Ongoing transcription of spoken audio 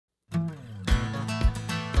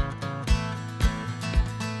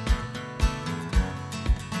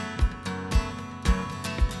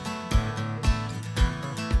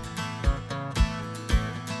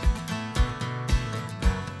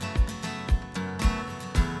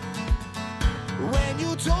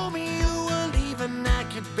you told me you were leaving, I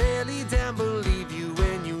could barely damn believe you.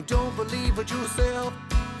 When you don't believe it yourself,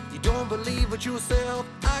 you don't believe it yourself.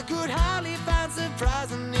 I could hardly find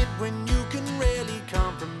surprising it when you can rarely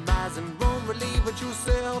compromise and won't believe it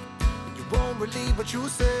yourself. You won't believe it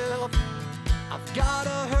yourself. I've got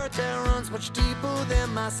a hurt that runs much deeper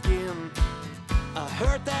than my skin. A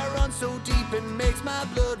hurt that runs so deep it makes my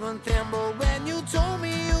blood run thin. But when you told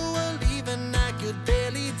me you were leaving, I could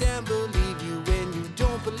barely damn believe you. When you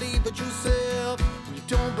don't believe it yourself, you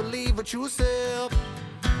don't believe it yourself.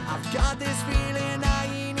 I've got this feeling I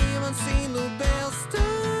ain't even seen the best of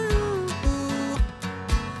you.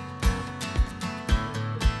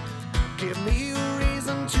 Give me a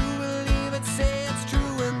reason to believe it, say it's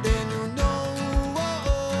true, and then you know.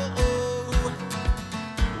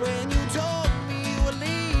 When you told me you were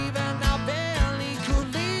leaving, I barely could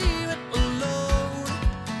leave it alone.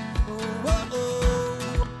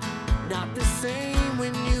 Not the same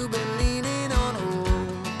when you've been leaning on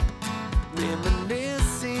home,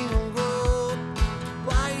 reminiscing on growth.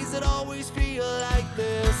 Why does it always feel like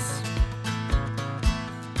this?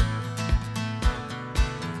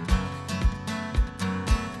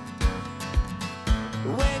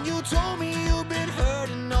 When you told me you've been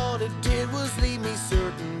hurting, all it did was leave me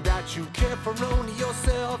certain that you care for only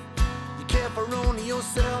yourself. You care for only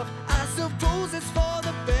yourself. I suppose it's for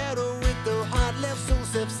the better with the heart left so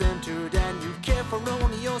self-centered. And you care for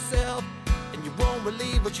only yourself, and you won't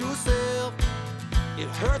believe it yourself. It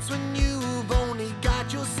hurts when you've only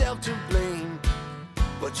got yourself to blame,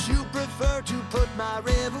 but you prefer to put my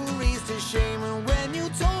reveries to shame. And when you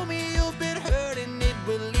told me you've been hurting, it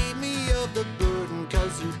will leave me of the burden.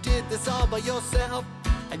 Cause you did this all by yourself,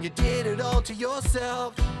 and you did it all to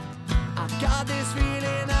yourself. I've got this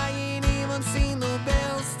feeling I ain't even seen the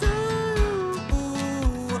best of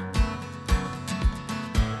you.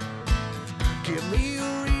 Give me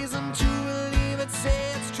a reason to believe it,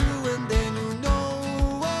 say it's true, and then you know.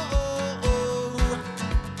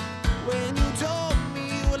 When you told me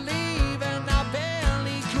you were leaving, I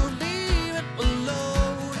barely could leave it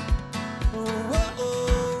alone.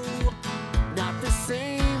 Not the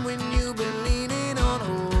same when you've been leaning on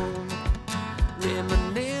home,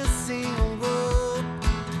 reminiscing on growth.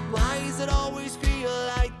 Why does it always feel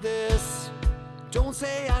like this? Don't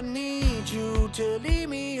say I need you to lead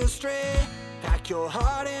me astray. Pack your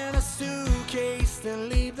heart in a suitcase, then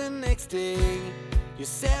leave the next day. You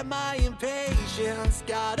said my impatience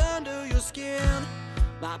got under your skin.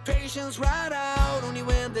 My patience right out only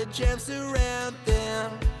when the gems around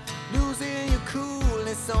them. Losing your cool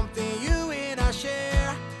is something you and I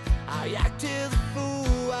share. I acted a fool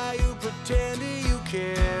while you pretended you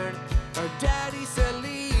cared. Her daddy said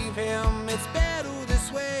leave him, it's better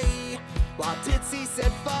this way, while Ditzy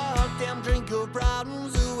said fuck